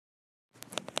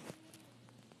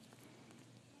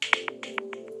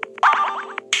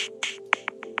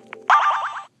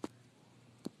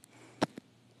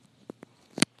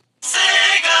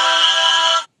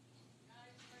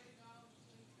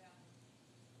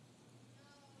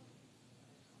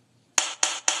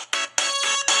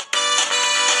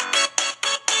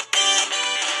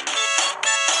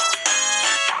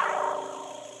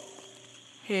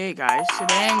Hey guys,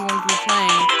 today I'm going to be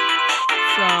playing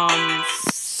from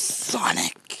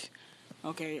Sonic.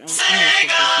 Okay, I'm gonna skip this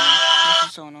now. This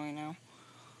is so annoying now.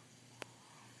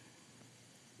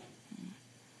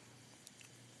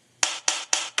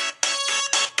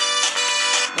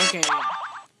 Okay,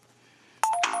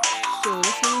 so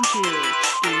let's get into it.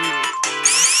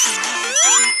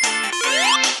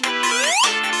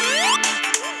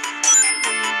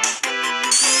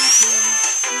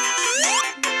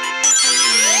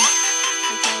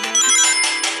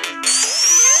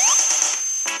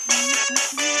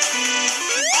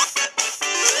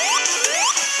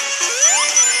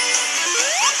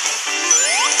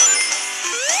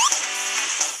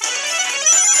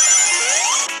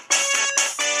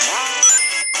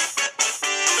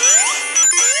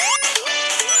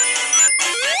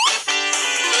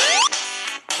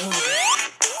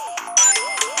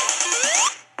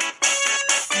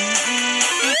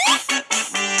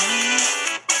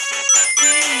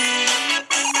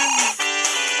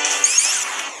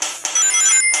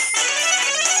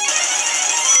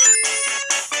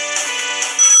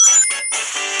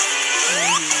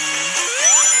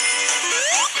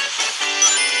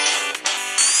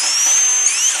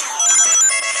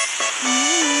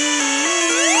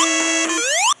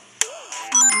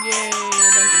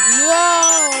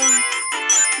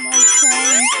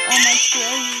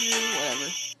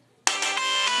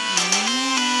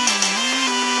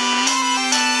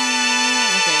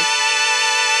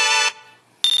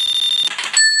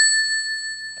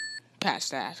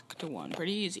 Past Act 1,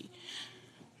 pretty easy.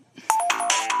 So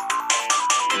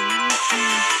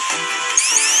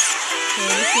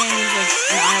this game is like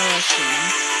an iOS game,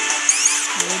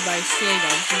 made by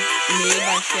Sega.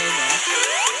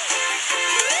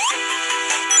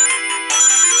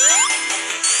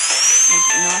 Like,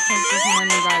 not like this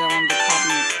random guy that wanted to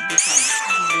copy the Sonic.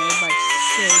 This is made by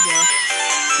Sega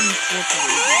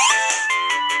Incorporated.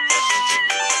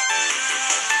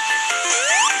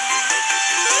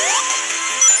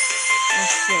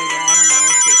 Sega, I don't know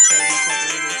if it's Sega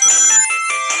Incorporated or Sega.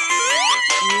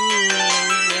 Ooh,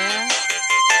 yeah.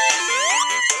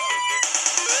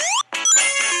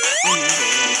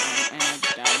 And I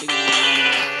just died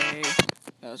again.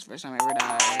 That was the first time I ever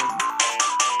died.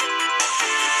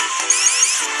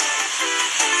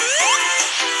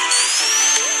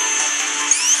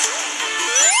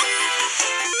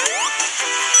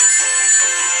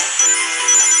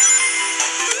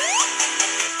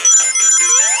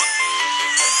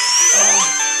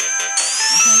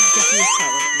 Get through this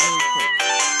part like really quick.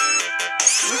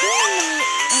 Was there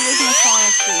any original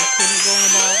Sonic that you couldn't go in the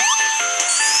ball?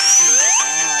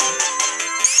 Oh my god.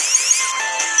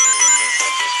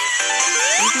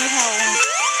 Isn't it how it went?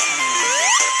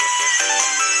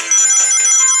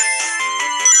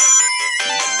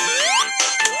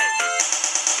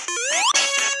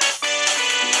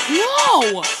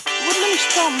 No! Wouldn't let me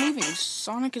stop moving.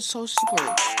 Sonic is so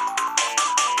slippery.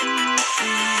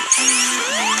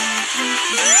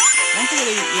 Once I get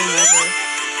a game over,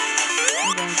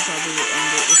 I'm going to probably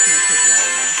end it. It's going to take a while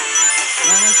though.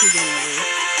 Not once you game over.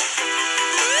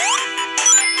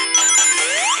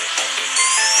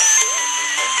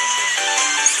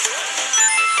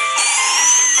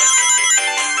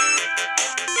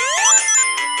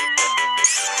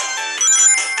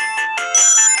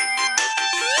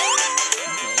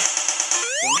 Okay.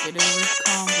 Don't get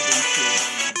overconfident here.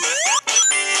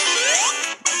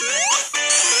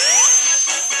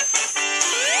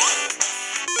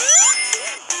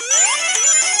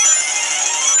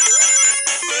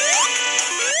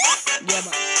 Yeah,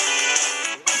 but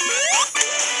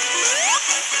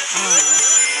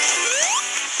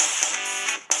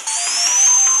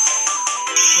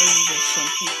those are just some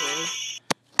people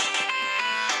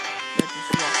that just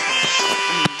walk by.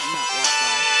 I mean, not walk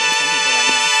by. There's some people right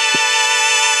now.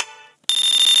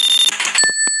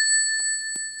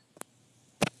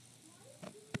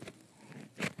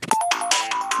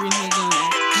 Green Hills in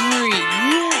Act 3.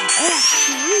 Yeah, Act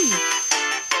 3.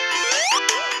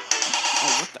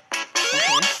 Oh, what the?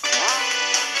 Okay.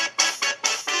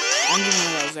 I didn't even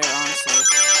know that was there, honestly.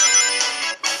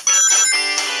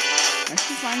 I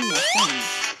should find more things.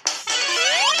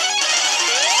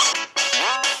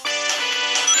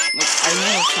 Like, I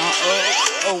know it's not.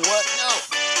 Oh, what? No!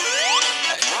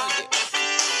 I found it.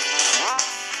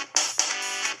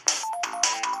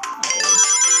 Okay.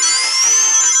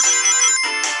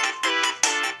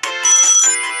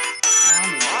 Oh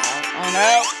my god. Oh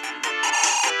no!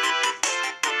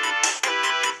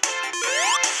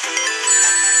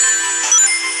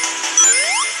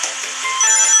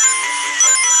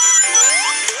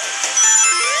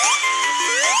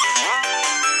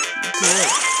 Good.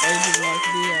 I did not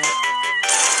do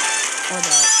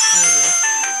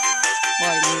Well,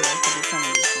 I knew I could do some of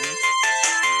these things.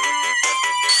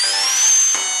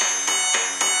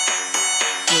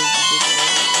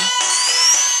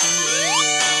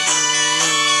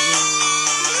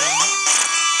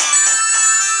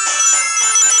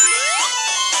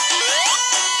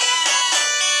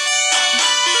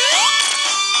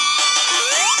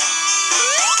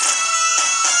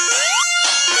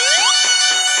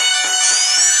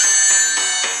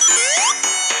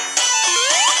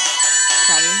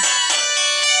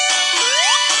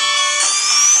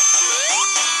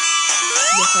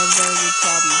 Yes, I have a very good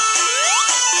problem.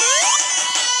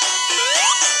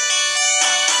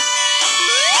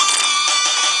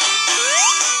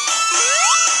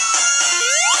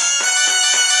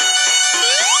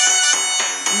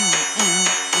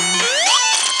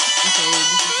 Okay, this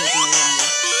is taking a longer.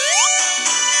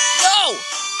 No!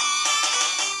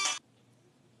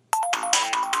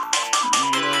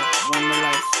 One more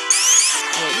life.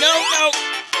 Oh, wait, no!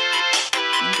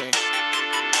 Okay.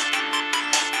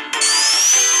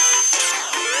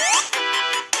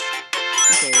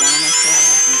 Okay, one of my still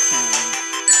have some coins.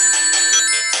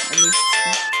 At least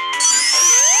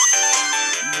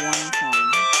one coin.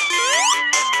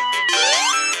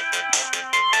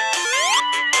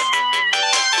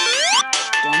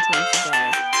 Don't try to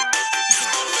die.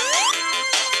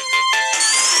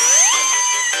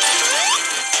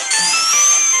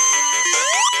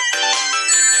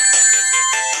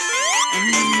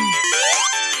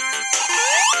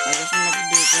 I guess I'm gonna have to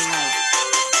do it one life.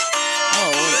 Oh,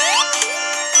 wait.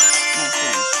 No,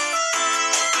 friends.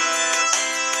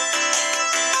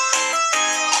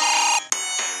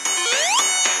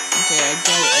 Okay, I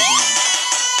got it again.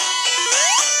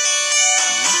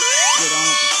 Get on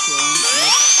with the killing.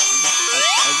 Nope.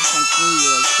 I just went through you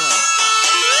like twice.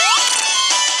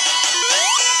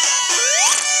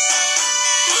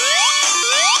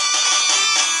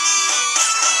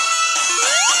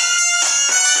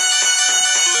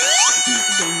 Ding,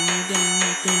 ding, ding,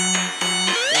 ding.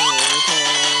 Okay.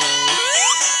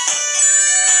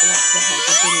 What the heck?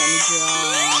 It didn't let me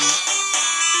jump.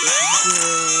 This is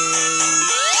great.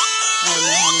 I don't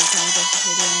know how many times I have to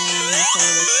hit him before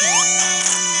they can.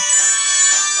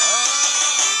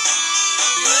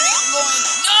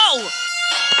 No!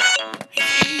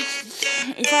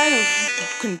 If I had a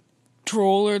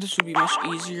controller, this would be much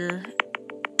easier.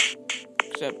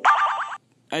 Except,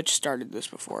 I just started this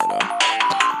before, though.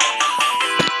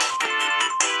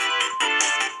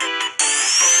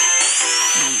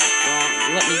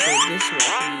 Let me go this way,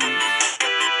 please.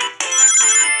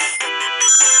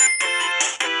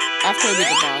 After I beat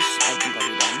the boss, I think I'll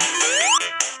be done.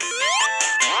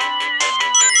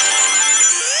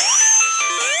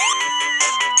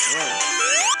 Whoa.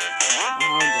 Hard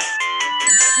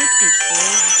to control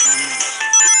on this.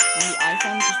 On the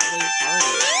iPhone, it's just way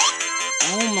harder.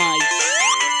 Oh my.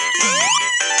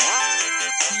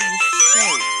 This is so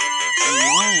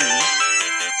annoying.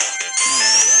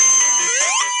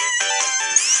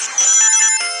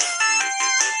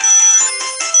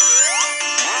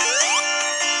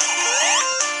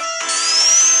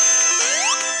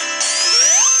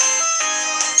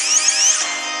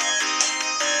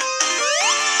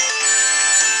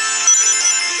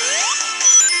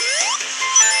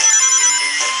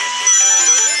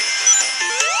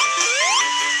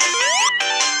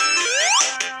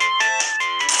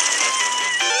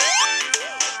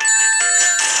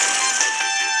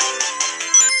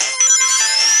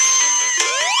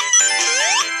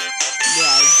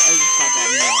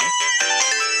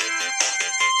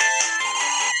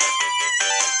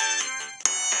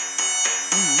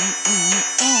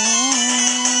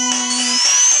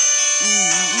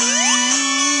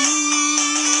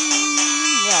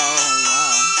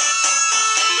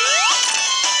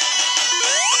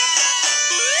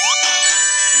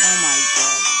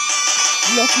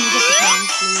 Let me get the coin,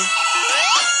 please.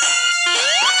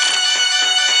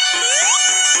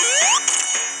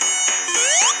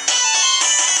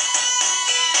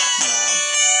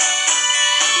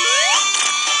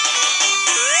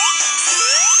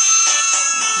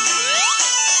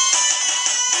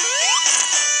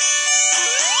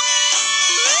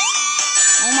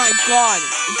 Oh my god.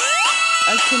 I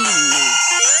couldn't even move.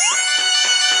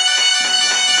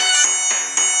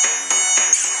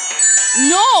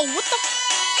 No! What the?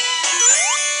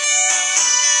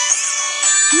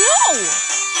 No!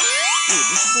 Dude,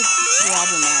 this is like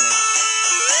problematic.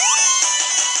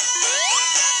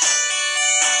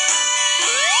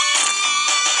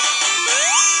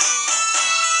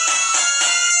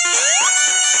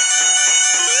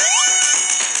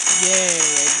 Yay,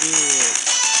 I did it.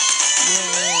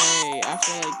 Yay,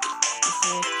 after like the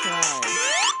fourth try.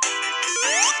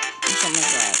 Or something like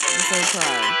third try.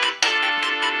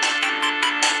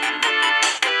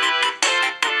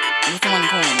 What's the one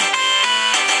coin?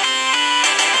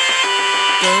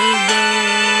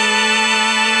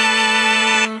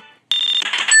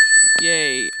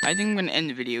 Yay. I think I'm going to end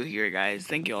the video here, guys.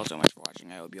 Thank you all so much for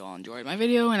watching. I hope you all enjoyed my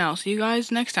video, and I'll see you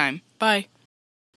guys next time. Bye.